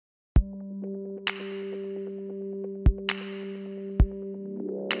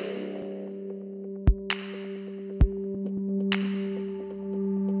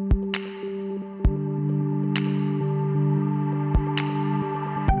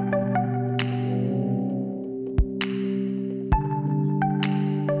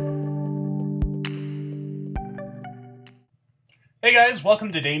Hey guys,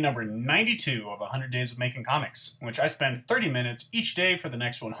 welcome to day number 92 of 100 Days of Making Comics, in which I spend 30 minutes each day for the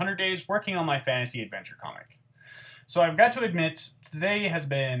next 100 days working on my fantasy adventure comic. So I've got to admit, today has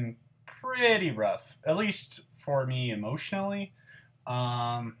been pretty rough, at least for me emotionally.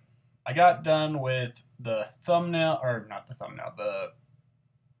 I got done with the the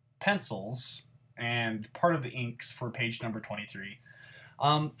pencils and part of the inks for page number 23.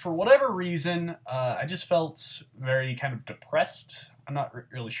 For whatever reason, I just felt very kind of depressed. I'm not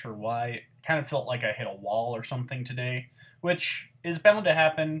really sure why. It kind of felt like I hit a wall or something today, which is bound to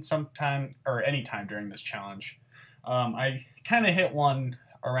happen sometime or anytime during this challenge. I kind of hit one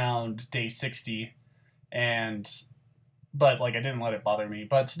around day 60, but I didn't let it bother me.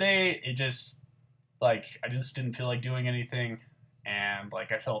 But today, it just I just didn't feel like doing anything, and I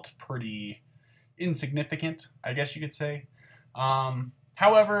felt pretty insignificant, I guess you could say.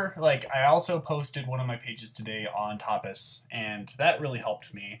 However, I also posted one of my pages today on Tapas, and that really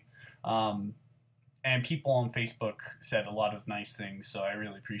helped me. And people on Facebook said a lot of nice things, so I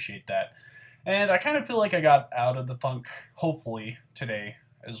really appreciate that. And I kind of feel like I got out of the funk, hopefully, today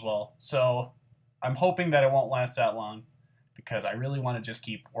as well. So I'm hoping that it won't last that long, because I really want to just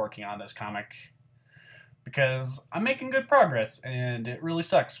keep working on this comic, because I'm making good progress, and it really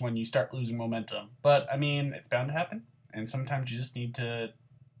sucks when you start losing momentum. But, I mean, it's bound to happen. And sometimes you just need to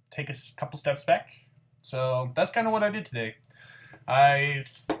take a couple steps back. So that's kind of what I did today. I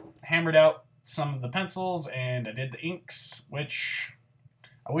hammered out some of the pencils and I did the inks, which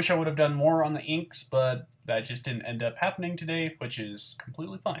I wish I would have done more on the inks, but that just didn't end up happening today, which is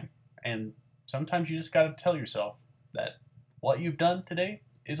completely fine. And sometimes you just gotta tell yourself that what you've done today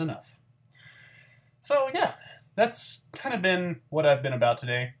is enough. So yeah, that's kind of been what I've been about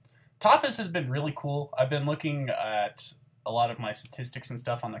today. Tapas has been really cool. I've been looking at a lot of my statistics and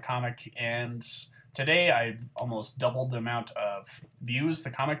stuff on the comic, and today I've almost doubled the amount of views the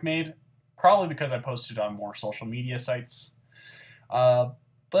comic made, probably because I posted on more social media sites.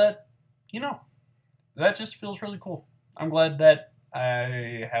 But, that just feels really cool. I'm glad that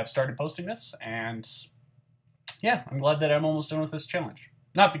I have started posting this, and yeah, I'm glad that I'm almost done with this challenge.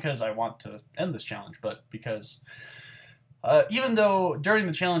 Not because I want to end this challenge, but because even though during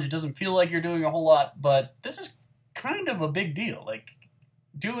the challenge it doesn't feel like you're doing a whole lot, but this is kind of a big deal.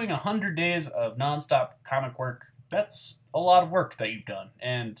 Doing 100 days of nonstop comic work, that's a lot of work that you've done.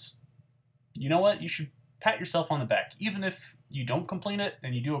 And you know what? You should pat yourself on the back. Even if you don't complete it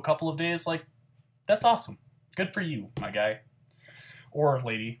and you do a couple of days, that's awesome. Good for you, my guy. Or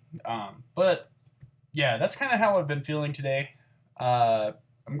lady. But yeah, that's kind of how I've been feeling today.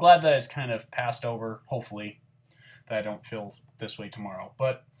 I'm glad that it's kind of passed over, hopefully, that I don't feel this way tomorrow.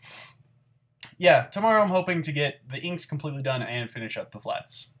 But yeah, tomorrow I'm hoping to get the inks completely done and finish up the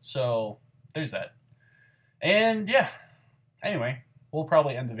flats. So there's that. And yeah, anyway, we'll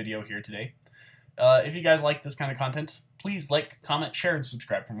probably end the video here today. If you guys like this kind of content, please like, comment, share, and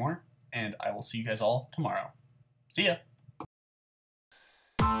subscribe for more. And I will see you guys all tomorrow. See ya!